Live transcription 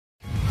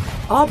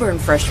Auburn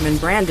freshman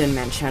Brandon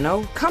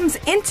Mancheno comes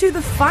into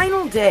the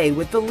final day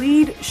with the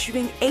lead,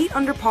 shooting 8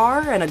 under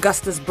par, and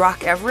Augusta's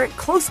Brock Everett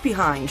close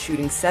behind,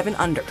 shooting 7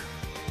 under.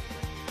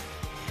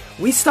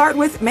 We start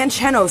with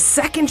Mancheno's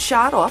second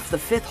shot off the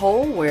 5th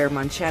hole, where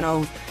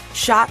Mancheno's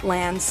shot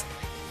lands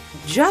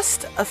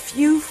just a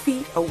few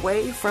feet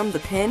away from the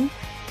pin,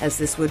 as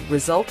this would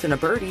result in a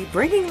birdie,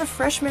 bringing the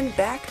freshman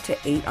back to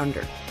 8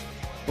 under.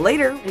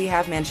 Later, we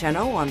have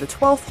Mancheno on the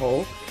 12th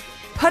hole,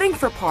 putting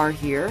for par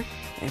here,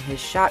 and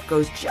his shot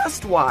goes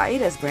just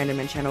wide as Brandon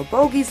Mancheno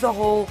bogeys the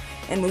hole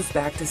and moves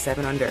back to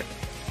 7 under.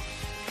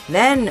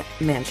 Then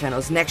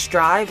Mancheno's next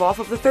drive off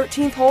of the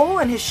 13th hole,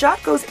 and his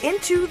shot goes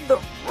into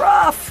the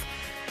rough,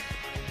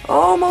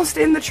 almost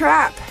in the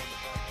trap.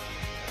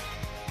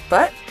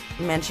 But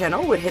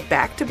Mancheno would hit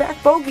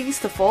back-to-back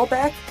bogeys to fall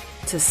back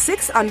to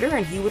 6 under,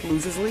 and he would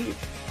lose his lead.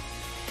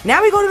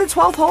 Now we go to the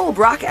 12th hole,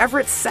 Brock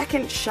Everett's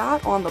second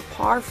shot on the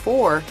par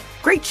 4.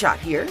 Great shot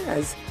here,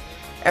 as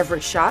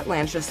Everett's shot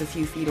lands just a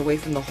few feet away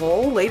from the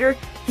hole. Later,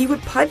 he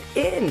would putt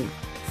in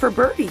for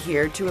birdie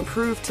here to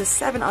improve to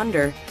 7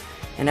 under,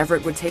 and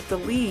Everett would take the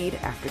lead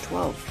after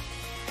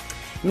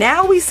 12.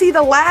 Now we see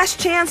the last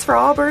chance for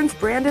Auburn's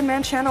Brandon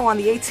Mancheno on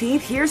the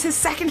 18th. Here's his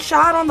second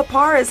shot on the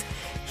par as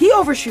he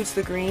overshoots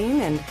the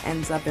green and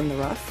ends up in the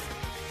rough.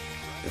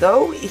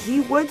 Though he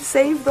would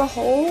save the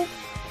hole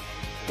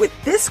with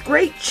this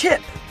great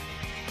chip,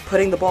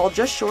 putting the ball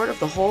just short of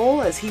the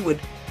hole as he would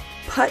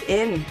putt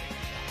in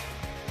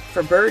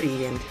for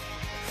birdie and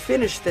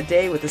finish the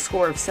day with a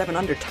score of 7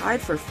 under,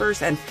 tied for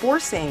first and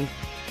forcing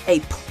a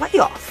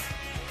playoff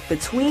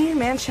between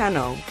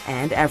Mancheno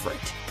and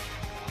Everett.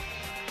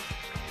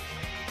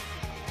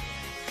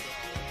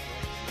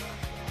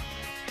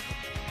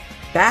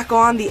 Back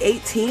on the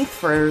 18th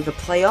for the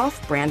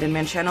playoff, Brandon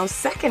Mancheno's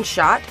second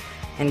shot,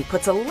 and he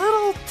puts a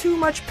little too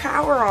much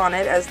power on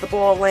it as the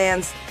ball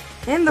lands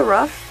in the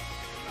rough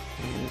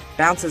and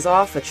bounces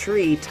off a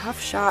tree.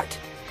 Tough shot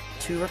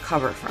to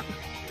recover from.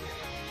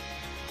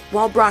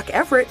 While Brock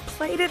Everett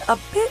played it a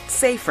bit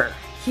safer.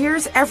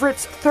 Here's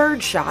Everett's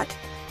third shot,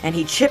 and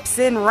he chips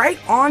in right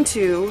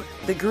onto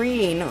the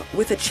green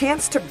with a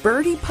chance to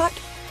birdie putt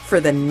for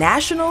the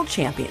national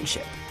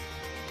championship.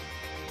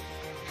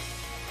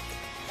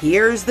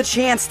 Here's the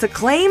chance to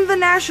claim the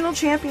national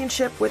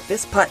championship with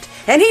this putt,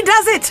 and he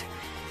does it!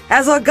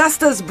 As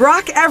Augusta's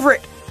Brock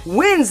Everett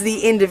wins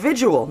the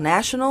individual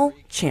national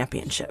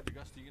championship.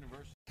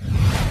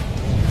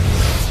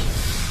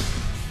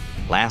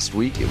 Last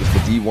week, it was the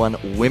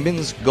D1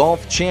 Women's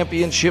Golf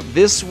Championship.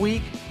 This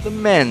week, the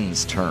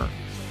men's turn.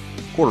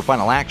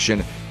 Quarterfinal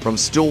action from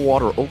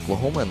Stillwater,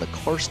 Oklahoma, and the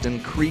Karsten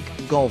Creek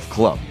Golf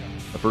Club.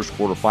 The first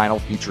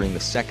quarterfinal featuring the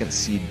 2nd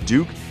seed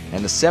Duke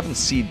and the 7th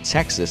seed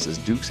Texas, as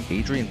Duke's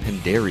Adrian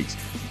Penderes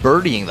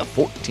birdieing the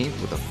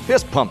 14th with a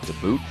fist pump to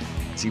boot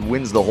as he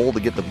wins the hole to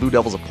get the Blue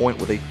Devils a point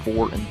with a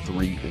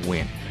 4-3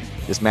 win.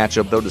 This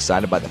matchup, though,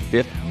 decided by the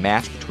 5th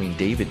match between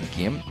David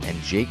Gim and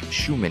Jake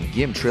Schumann.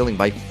 Gim trailing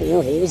by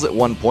 4 holes at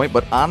one point,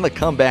 but on the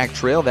comeback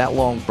trail, that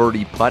long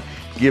birdie putt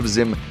gives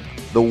him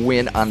the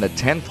win on the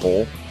 10th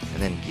hole,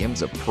 and then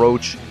Gim's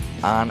approach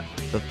on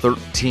the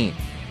 13th.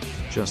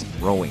 Just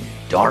throwing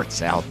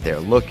darts out there.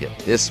 Look at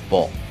this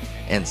ball.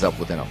 Ends up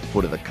within a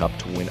foot of the cup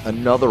to win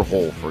another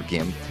hole for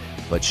Gim,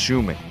 but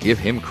Schumann, give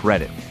him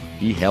credit.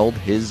 He held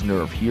his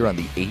nerve here on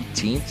the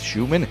 18th.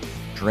 Schumann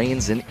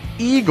drains an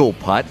eagle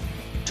putt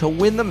to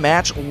win the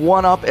match,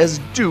 one up as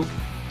Duke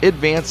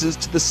advances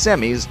to the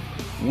semis,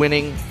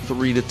 winning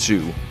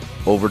 3-2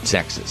 over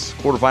Texas.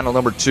 Quarterfinal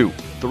number 2,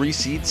 3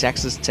 seed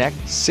Texas Tech,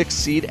 6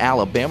 seed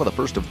Alabama, the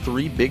first of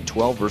 3 Big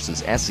 12 versus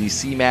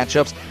SEC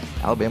matchups.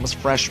 Alabama's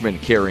freshman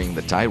carrying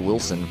the tie.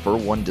 Wilson Fur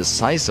won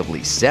decisively,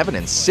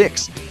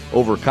 7-6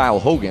 over Kyle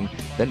Hogan.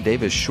 Then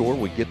Davis Shore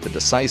would get the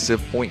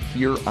decisive point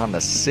here on the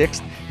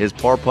 6th. His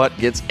par putt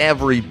gets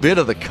every bit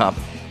of the cup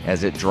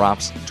as it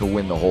drops to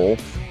win the hole.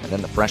 And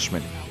then the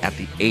freshman at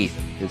the 8th,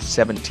 his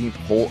 17th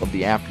hole of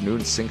the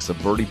afternoon, sinks a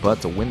birdie putt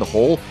to win the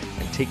hole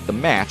and take the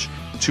match.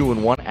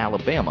 2-1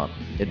 Alabama,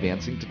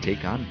 advancing to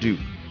take on Duke.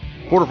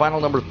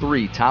 Quarterfinal number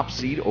 3, top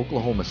seed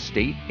Oklahoma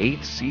State,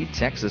 8th seed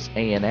Texas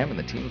A&M, and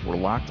the teams were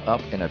locked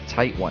up in a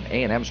tight one.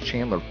 A&M's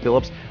Chandler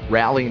Phillips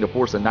rallying to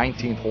force a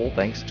 19th hole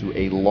thanks to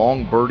a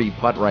long birdie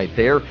putt right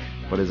there,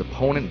 but his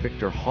opponent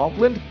Victor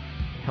Hovland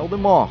held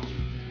him off.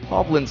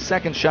 Hovland's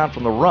second shot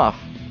from the rough.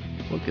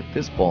 Look at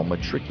this ball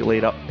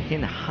matriculate up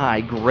pin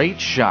high. Great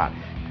shot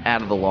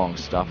out of the long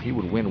stuff. He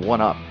would win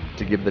one up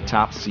to give the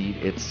top seed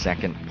its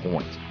second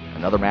point.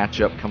 Another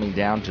matchup coming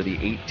down to the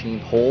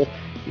 18th hole.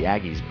 The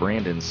Aggies'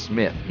 Brandon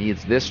Smith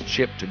needs this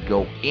chip to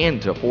go in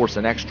to force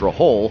an extra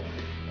hole,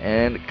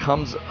 and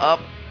comes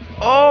up,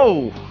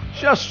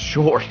 just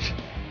short.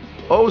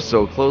 Oh,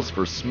 so close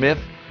for Smith.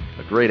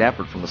 A great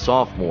effort from the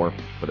sophomore,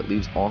 but it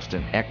leaves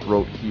Austin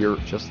Eckroat here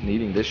just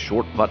needing this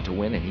short putt to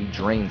win, and he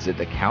drains it.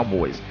 The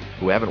Cowboys,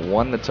 who haven't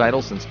won the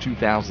title since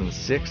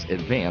 2006,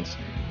 advance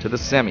to the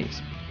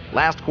semis.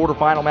 Last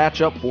quarterfinal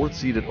matchup, 4th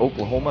seeded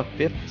Oklahoma,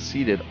 5th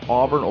seeded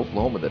Auburn.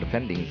 Oklahoma, the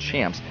defending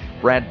champs.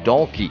 Brad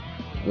Dahlke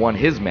won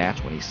his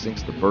match when he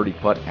sinks the birdie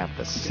putt at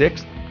the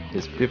 6th.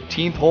 his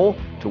 15th hole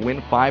to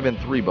win 5 and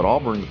 3. But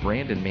Auburn's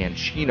Brandon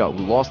Mancino,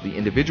 who lost the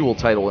individual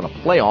title in a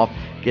playoff,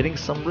 getting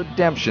some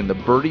redemption. The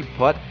birdie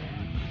putt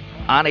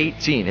on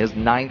 18, his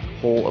 9th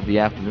hole of the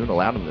afternoon,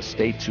 allowed him to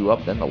stay 2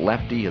 up. Then the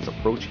lefty, his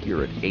approach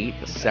here at 8,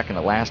 the second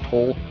to last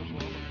hole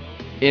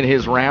in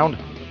his round.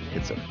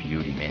 It's a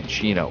beauty.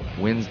 Mancino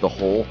wins the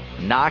hole,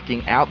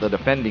 knocking out the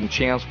defending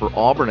champs for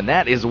Auburn, and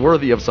that is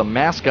worthy of some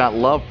mascot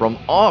love from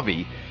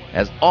Auvie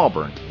as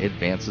Auburn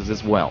advances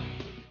as well.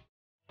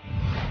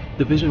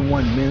 Division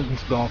I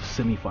men's golf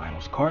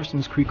semifinals.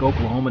 Karsten Creek,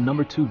 Oklahoma,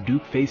 number 2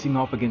 Duke facing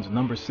off against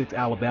number 6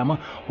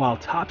 Alabama, while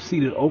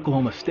top-seeded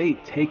Oklahoma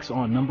State takes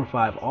on number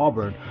 5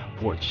 Auburn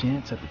for a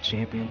chance at the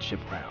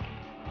championship round.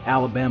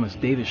 Alabama's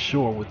Davis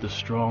Shore with the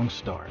strong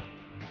start.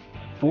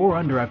 4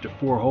 under after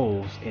 4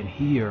 holes, and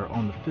here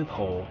on the 5th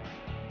hole,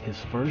 his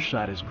first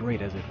shot is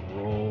great as it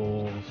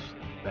rolls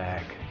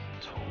back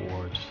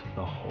towards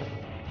the hole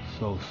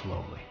so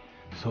slowly,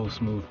 so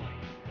smoothly.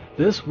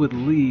 This would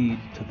lead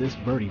to this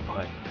birdie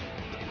putt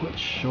to put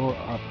Shore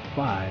up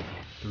 5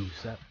 through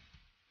 7.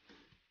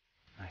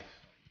 Nice.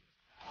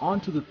 On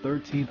to the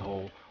 13th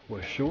hole,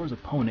 where Shore's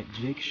opponent,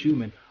 Jake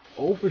Schumann,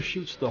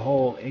 overshoots the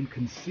hole and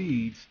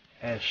concedes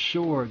as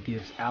Shore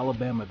gives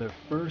Alabama their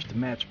first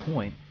match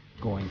point,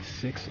 going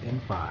 6 and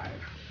 5.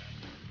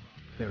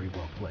 Very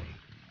well played.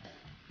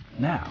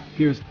 Now,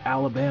 here's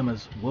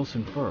Alabama's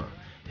Wilson Furr.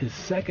 His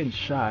second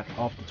shot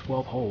off the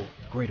 12th hole,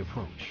 great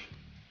approach,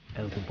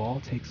 as the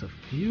ball takes a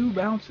few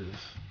bounces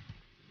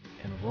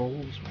and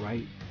rolls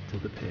right to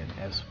the pin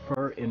as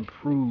Furr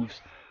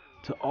improves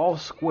to all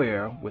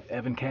square with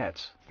Evan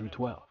Katz through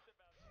 12.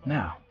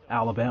 Now,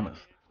 Alabama's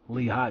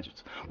Lee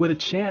Hodges with a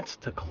chance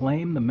to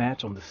claim the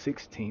match on the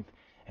 16th,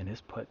 and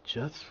his putt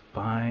just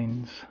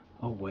finds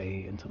a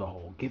way into the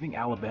hole, giving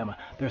Alabama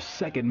their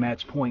second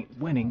match point,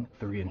 winning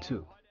 3 and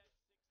 2.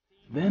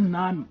 Then,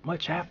 not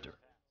much after,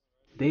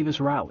 Davis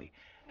Riley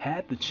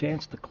had the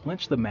chance to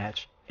clinch the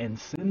match and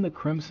send the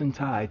Crimson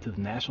Tide to the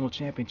national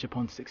championship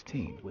on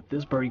 16. With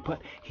this birdie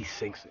putt, he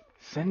sinks it,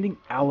 sending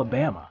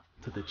Alabama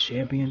to the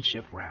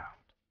championship round.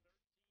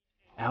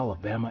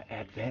 Alabama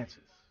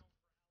advances.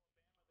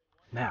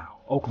 Now,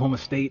 Oklahoma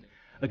State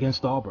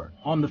against Auburn.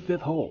 On the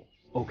 5th hole,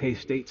 OK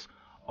State's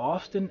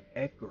Austin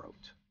Eckroat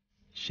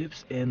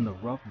chips in the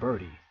rough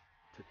birdie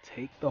to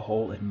take the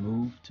hole and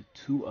move to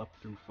 2 up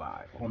through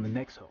 5 on the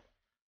next hole.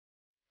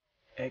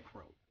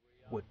 Eckroat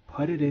would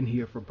putt it in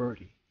here for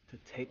birdie to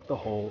take the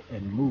hole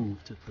and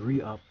move to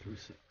 3 up through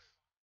 6.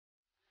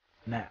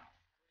 Now,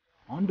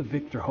 on to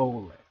Victor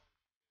Hovland.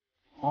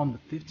 On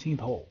the 15th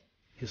hole,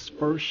 his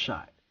first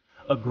shot,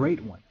 a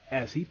great one,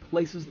 as he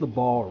places the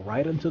ball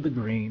right onto the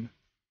green.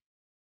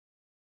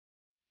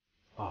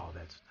 Oh,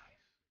 that's nice.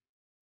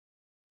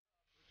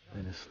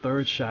 Then his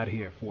third shot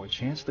here for a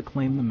chance to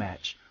claim the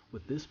match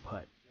with this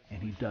putt,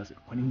 and he does it,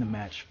 winning the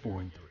match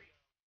 4 and 3.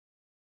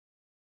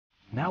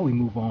 Now we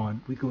move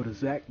on. We go to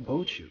Zach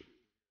Bochu,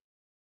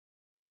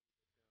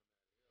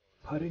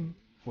 putting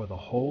for the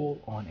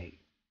hole on 8.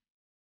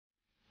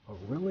 A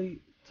really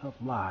tough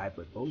lie,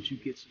 but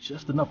Bochu gets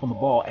just enough on the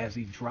ball as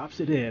he drops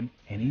it in,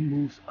 and he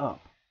moves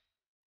up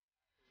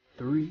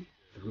 3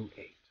 through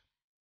 8.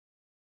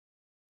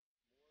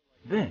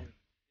 Then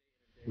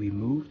we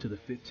move to the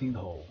 15th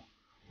hole,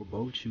 where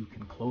Bochu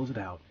can close it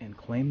out and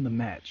claim the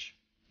match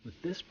with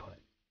this putt,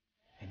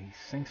 and he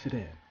sinks it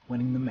in,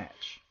 winning the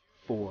match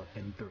 4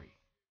 and 3.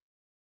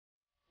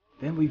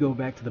 Then we go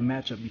back to the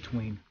matchup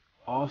between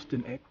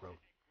Austin Eckroat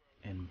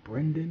and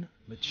Brendan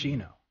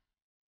Machino.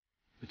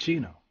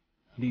 Machino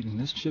needing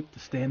this chip to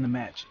stay in the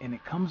match, and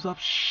it comes up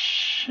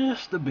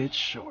just a bit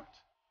short.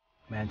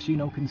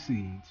 Machino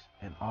concedes,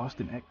 and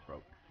Austin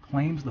Eckroat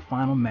claims the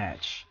final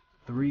match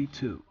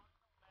 3-2.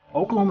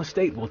 Oklahoma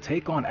State will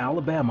take on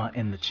Alabama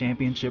in the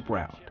championship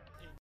round.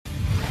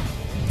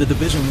 The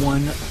Division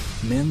I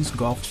Men's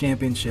Golf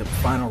Championship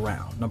final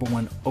round. Number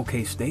 1,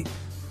 OK State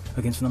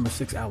against number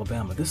 6,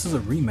 Alabama. This is a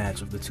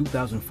rematch of the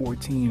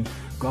 2014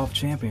 Golf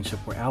Championship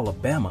where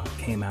Alabama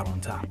came out on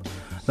top.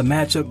 The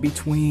matchup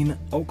between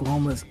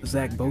Oklahoma's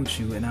Zach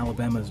Bochu and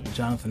Alabama's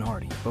Jonathan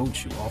Hardy.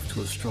 Bochu off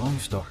to a strong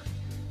start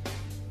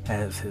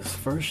as his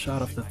first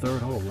shot off the 3rd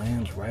hole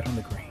lands right on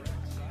the green.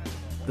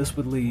 This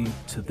would lead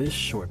to this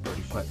short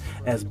birdie putt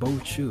as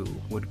Bochu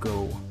would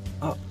go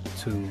up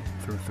 2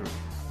 through 3.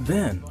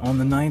 Then, on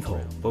the 9th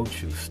hole,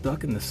 Bochu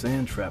stuck in the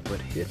sand trap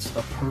but hits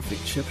a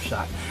perfect chip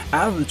shot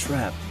out of the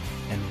trap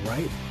and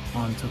right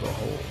onto the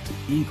hole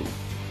to eagle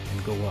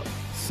and go up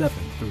 7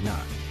 through 9.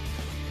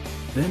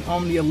 Then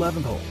on the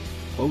 11th hole,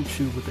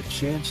 Bochu with a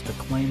chance to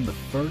claim the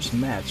first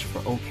match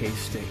for OK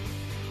State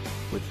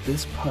with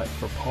this putt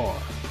for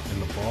par,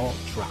 and the ball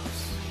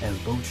drops as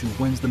Bochu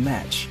wins the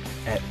match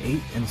at 8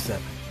 and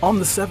 7. On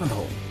the 7th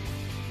hole,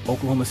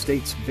 Oklahoma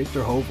State's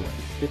Victor Hovland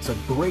hits a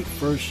great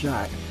first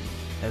shot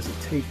as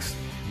it takes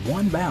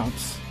one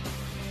bounce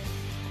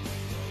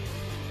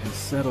and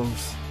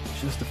settles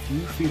just a few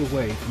feet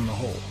away from the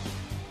hole.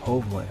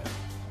 Hovland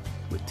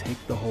would take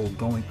the hole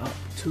going up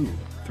 2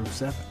 through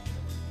 7.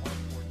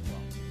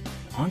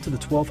 On to the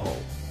 12th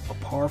hole, a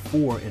par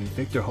 4, and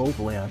Victor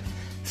Hovland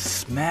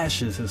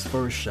smashes his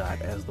first shot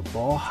as the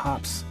ball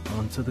hops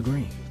onto the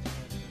green.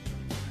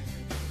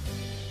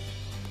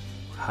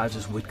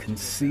 Hodges would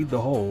concede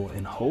the hole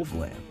and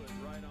Hovland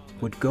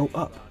would go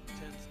up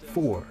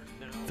 4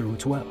 through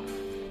 12.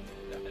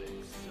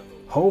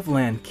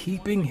 Hovland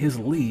keeping his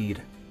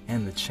lead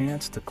and the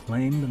chance to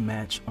claim the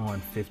match on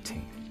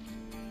 15.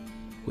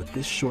 With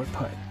this short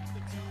putt,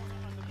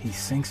 he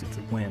sinks it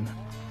to win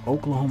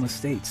Oklahoma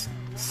State's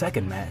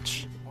second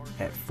match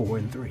at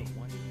 4-3.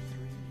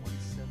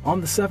 On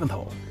the 7th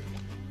hole,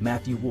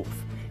 Matthew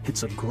Wolff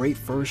hits a great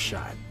first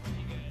shot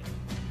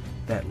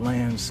that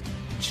lands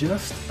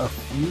just a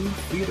few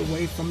feet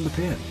away from the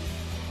pin.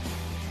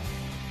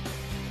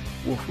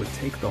 Wolff would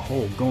take the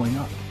hole going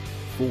up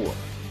 4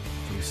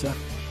 through 7.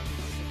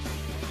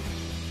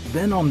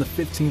 Then on the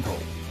 15th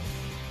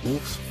hole,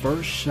 Wolff's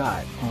first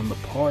shot on the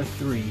par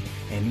 3,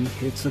 and he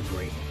hits a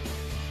great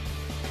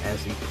one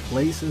as he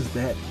places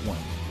that one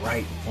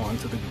right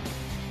onto the green.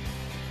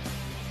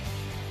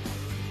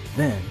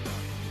 Then,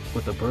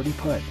 with a birdie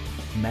putt,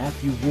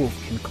 Matthew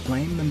Wolff can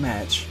claim the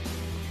match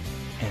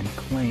and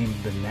claim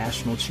the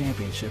national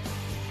championship,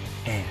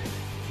 and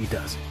he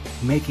does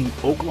it, making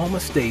Oklahoma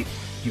State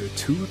your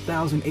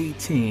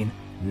 2018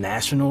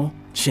 national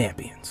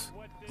champions.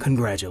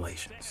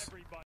 Congratulations.